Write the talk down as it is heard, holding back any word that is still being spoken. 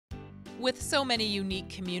With so many unique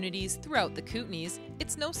communities throughout the Kootenays,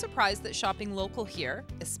 it's no surprise that shopping local here,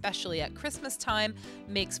 especially at Christmas time,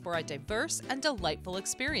 makes for a diverse and delightful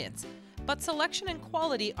experience. But selection and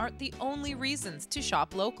quality aren't the only reasons to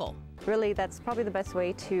shop local. Really, that's probably the best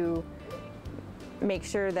way to make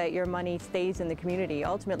sure that your money stays in the community.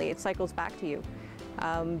 Ultimately, it cycles back to you.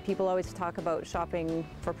 People always talk about shopping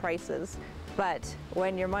for prices, but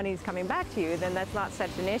when your money's coming back to you, then that's not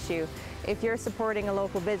such an issue. If you're supporting a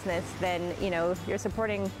local business, then you're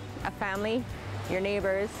supporting a family, your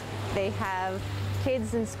neighbors. They have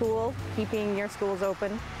kids in school, keeping your schools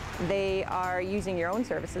open. They are using your own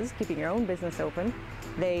services, keeping your own business open.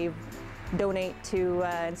 They donate to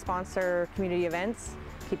and sponsor community events,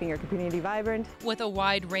 keeping your community vibrant. With a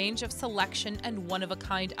wide range of selection and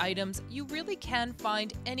one-of-a-kind items, you really can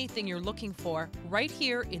find anything you're looking for right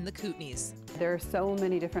here in the Kootenays. There are so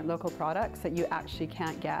many different local products that you actually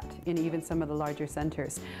can't get in even some of the larger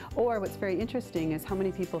centres. Or what's very interesting is how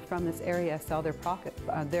many people from this area sell their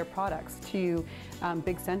products to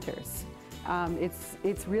big centres.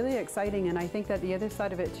 It's really exciting, and I think that the other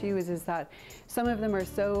side of it too is that some of them are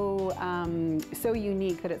so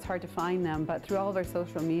unique that it's hard to find them, but through all of our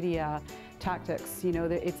social media tactics,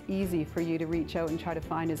 it's easy for you to reach out and try to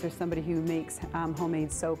find, is there somebody who makes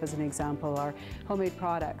homemade soap as an example, or homemade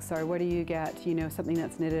products, or where do you get something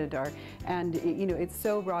that's knitted, and it's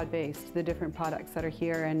so broad-based, the different products that are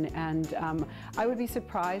here, and I would be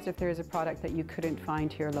surprised if there is a product that you couldn't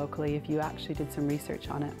find here locally if you actually did some research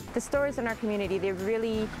on it. The stores in our community, they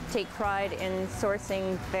really take pride in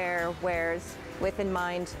sourcing their wares with in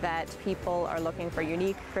mind that people are looking for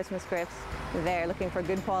unique Christmas gifts, they're looking for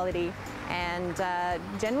good quality, and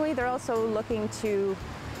generally they're also looking to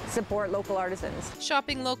support local artisans.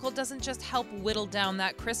 Shopping local doesn't just help whittle down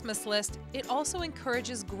that Christmas list, it also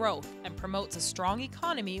encourages growth and promotes a strong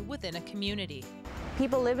economy within a community.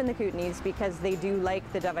 People live in the Kootenays because they do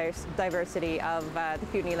like the diversity of the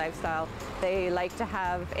Kootenay lifestyle. They like to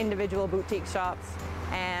have individual boutique shops,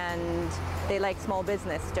 and they like small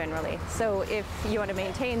business generally. So if you want to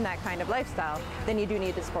maintain that kind of lifestyle, then you do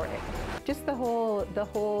need to support it. Just the whole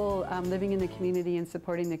living in the community and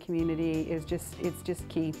supporting the community is just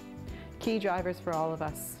key drivers for all of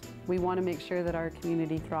us. We want to make sure that our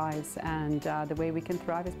community thrives, and the way we can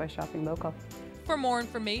thrive is by shopping local. For more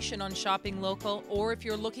information on shopping local, or if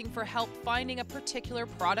you're looking for help finding a particular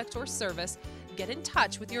product or service, get in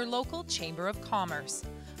touch with your local Chamber of Commerce.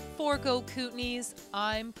 For Go Kootenays,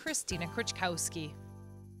 I'm Kristina Kruchkowski.